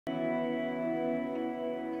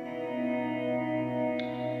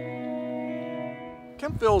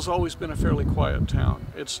Kemptville's always been a fairly quiet town.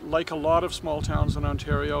 It's like a lot of small towns in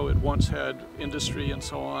Ontario. It once had industry and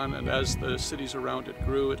so on, and as the cities around it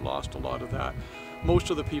grew, it lost a lot of that. Most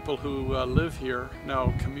of the people who live here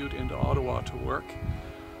now commute into Ottawa to work,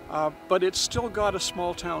 but it's still got a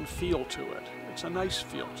small town feel to it. It's a nice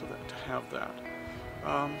feel to have that.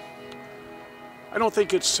 I don't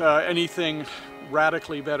think it's anything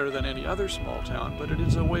radically better than any other small town, but it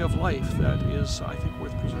is a way of life that is, I think,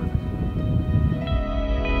 worth preserving.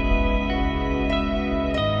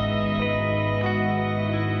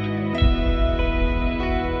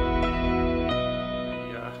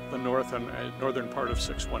 The north and northern part of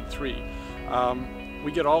 613.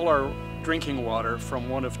 We get all our drinking water from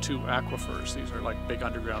one of two aquifers. These are like big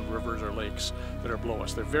underground rivers or lakes that are below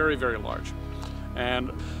us. They're very, very large.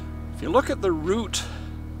 And if you look at the route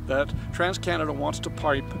that TransCanada wants to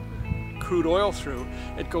pipe crude oil through,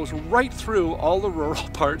 it goes right through all the rural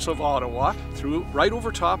parts of Ottawa, through right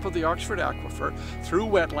over top of the Oxford Aquifer, through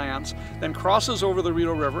wetlands, then crosses over the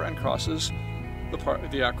Rideau River and crosses the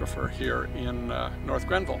aquifer here in North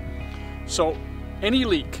Grenville. So any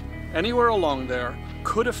leak anywhere along there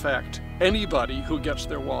could affect anybody who gets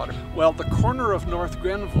their water. Well, the corner of North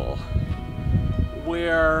Grenville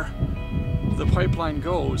where the pipeline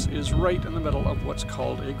goes is right in the middle of what's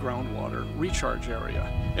called a groundwater recharge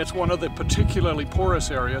area. It's one of the particularly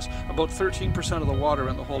porous areas. About 13% of the water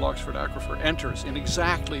in the whole Oxford Aquifer enters in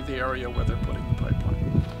exactly the area where they're putting the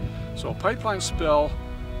pipeline. So a pipeline spill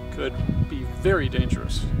could be very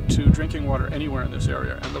dangerous to drinking water anywhere in this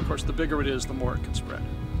area. And of course, the bigger it is, the more it can spread.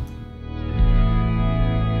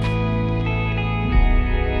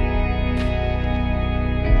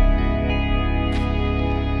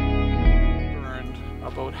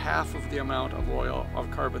 About half of the amount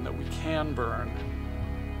of carbon that we can burn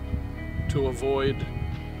to avoid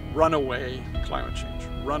runaway climate change,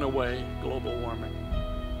 runaway global warming.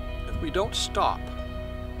 If we don't stop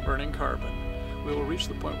burning carbon, we will reach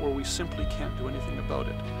the point where we simply can't do anything about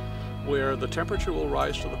it, where the temperature will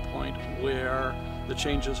rise to the point where the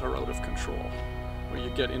changes are out of control, where you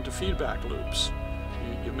get into feedback loops.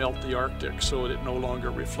 You melt the Arctic so that it no longer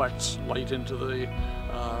reflects light into the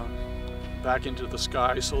back into the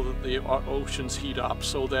sky, so that the oceans heat up,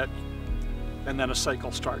 and then a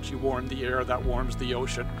cycle starts. You warm the air, that warms the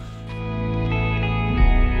ocean.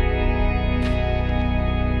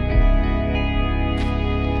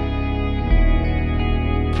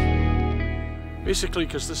 Basically,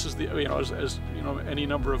 because this is the, as any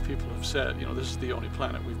number of people have said, this is the only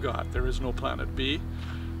planet we've got. There is no planet B.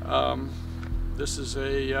 This is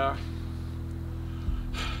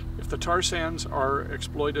if the tar sands are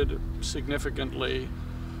exploited significantly,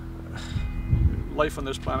 life on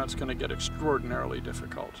this planet is going to get extraordinarily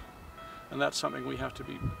difficult. And that's something we have to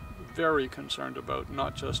be very concerned about,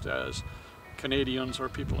 not just as Canadians or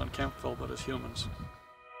people in Kemptville, but as humans.